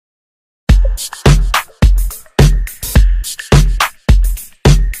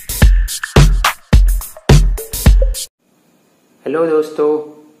Hello दोस्तों,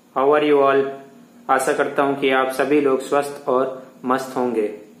 how are you all. आशा करता हूं कि आप सभी लोग स्वस्थ और मस्त होंगे।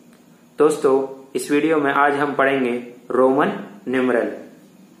 दोस्तों, इस वीडियो में आज हम पढ़ेंगे रोमन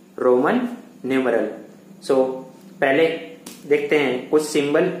न्यूमरल। सो पहले देखते हैं कुछ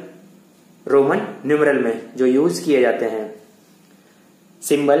सिंबल रोमन न्यूमरल में जो यूज किए जाते हैं।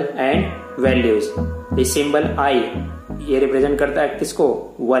 Symbol and values. This symbol आई, ये रिप्रेजेंट करता है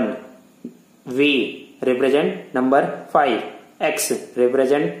किसको? 1। V represent number 5, X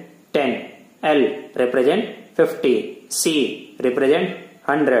represent 10, L represent 50, C represent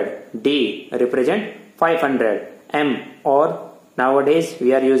 100, D represent 500, M or nowadays we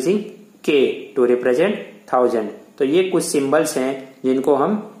are using K to represent 1000। तो ये कुछ सिंबल्स हैं जिनको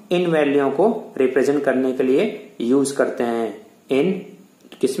हम इन वैल्यूओं को रिप्रेजेंट करने के लिए यूज करते हैं इन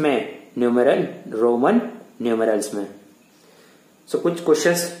किसमें? रोमन न्यूमरल्स में। सो कुछ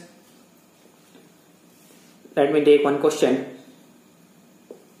questions, let me take one question.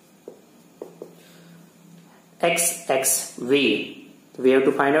 XXV. We have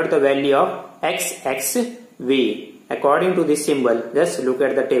to find out the value of XXV. According to this symbol, just look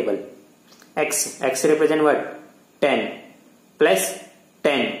at the table. X represent what? 10 plus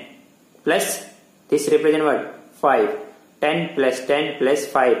 10 plus this represent what? 5. 10 plus 10 plus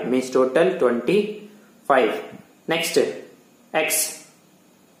 5 means total 25. Next, X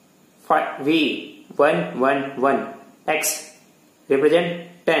V 1 1 1, X represent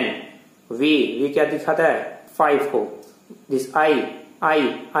 10, V क्या दिखाता है? 5 को। This I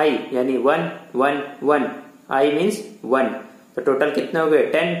यानी 1 1 1, I means 1। तो total कितने हो गए?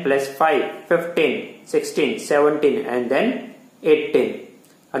 10 plus 5 15 16 17 and then 18।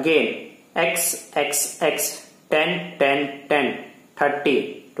 Again X 10 10 10 30,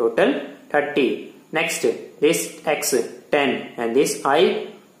 total 30। Next this X 10 and this I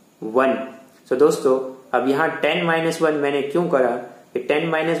 1। तो दोस्तों, अब यहाँ 10 - 1 मैंने क्यों करा? 10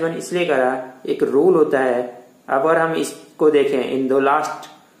 - 1 इसलिए करा, एक रूल होता है। अगर हम इसको देखें इन दो लास्ट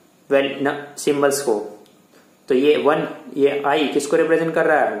सिंबल्स को, तो ये 1, ये आई किसको रिप्रेजेंट कर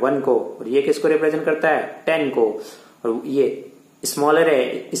रहा है? 1 को। और ये किसको रिप्रेजेंट करता है? 10 को। और ये स्मॉलर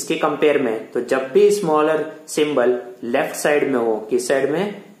है इसके कंपेयर में। तो जब भी स्मॉलर सिंबल लेफ्ट साइड में हो, किस साइड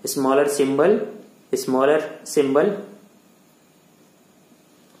में?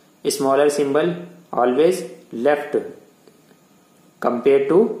 Smaller symbol always left compare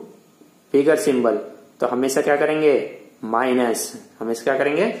to bigger symbol. तो हमेशा क्या करेंगे? माइनस।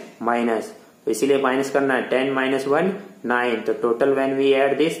 तो इसीलिए माइनस करना है। 10 - 1 9। तो total when we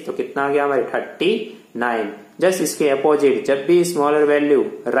add this, तो कितना आ गया हमारे? 39। जस्ट इसके अपोजिट, जब भी स्मॉलर वैल्यू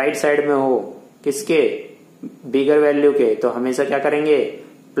राइट साइड में हो किसके? बिगर वैल्यू के, तो हमेशा क्या करेंगे?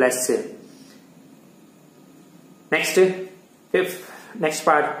 Plus. Next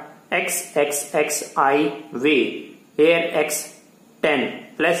part XXXIV। Here X 10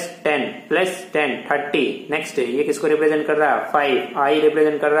 plus 10 plus 10 30। Next ये किसको रिप्रेजेंट कर रहा है? 5। I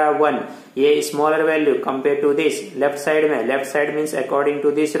रिप्रेजेंट कर रहा है 1। ये smaller value compare to this left side में। Left side means according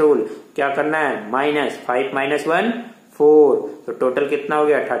to this rule क्या करना है? माइनस। 5 - 1 4। तो टोटल कितना हो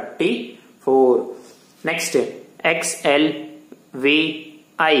गया? 34। Next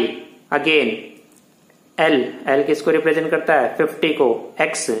XLVI। अगेन L किसको रिप्रेजेंट करता है? 50 को।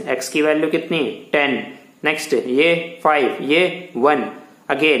 X की वैल्यू कितनी? 10। नेक्स्ट ये 5, ये 1।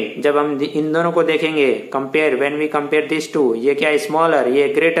 अगेन जब हम इन दोनों को देखेंगे compare, when we compare this to, ये क्या? स्मॉलर, ये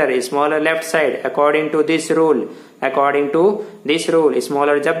greater. Smaller left side according to this rule.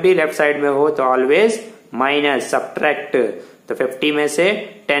 Smaller जब भी लेफ्ट साइड में हो तो ऑलवेज माइनस, सब्ट्रैक्ट। तो 50 में से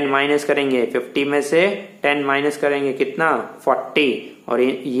 10 माइनस करेंगे, 50 में से 10 माइनस करेंगे कितना? 40। और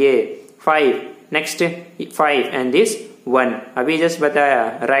ये 5। Next 5 and this 1। अभी जस्ट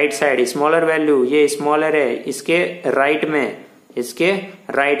बताया राइट साइड स्मॉलर वैल्यू, ये स्मॉलर है इसके राइट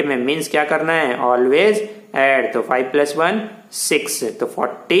में मीन्स क्या करना है? Always add. तो 5 + 1 6, तो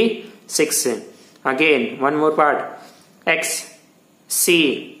 46। Again one more part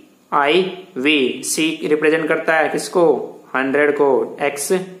XCIV। C represent करता है किसको? 100 को।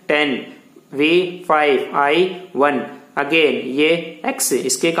 X 10 V 5 I 1। अगेन ये X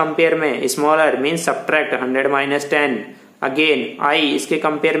इसके कंपेयर में smaller means subtract 100 - 10। Again I इसके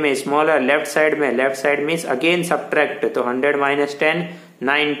कंपेयर में smaller left side means again subtract. तो 100 - 10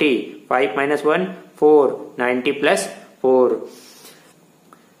 90। 5 - 1 4, 90 + 4।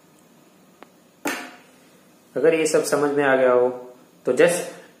 अगर ये सब समझ में आ गया हो तो just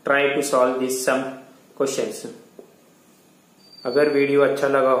try to solve this some questions. अगर वीडियो अच्छा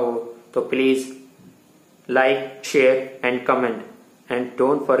लगा हो तो please like, share and comment, and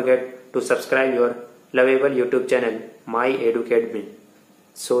don't forget to subscribe your lovable YouTube channel My Educate Me.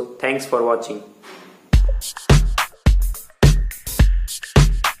 So thanks for watching.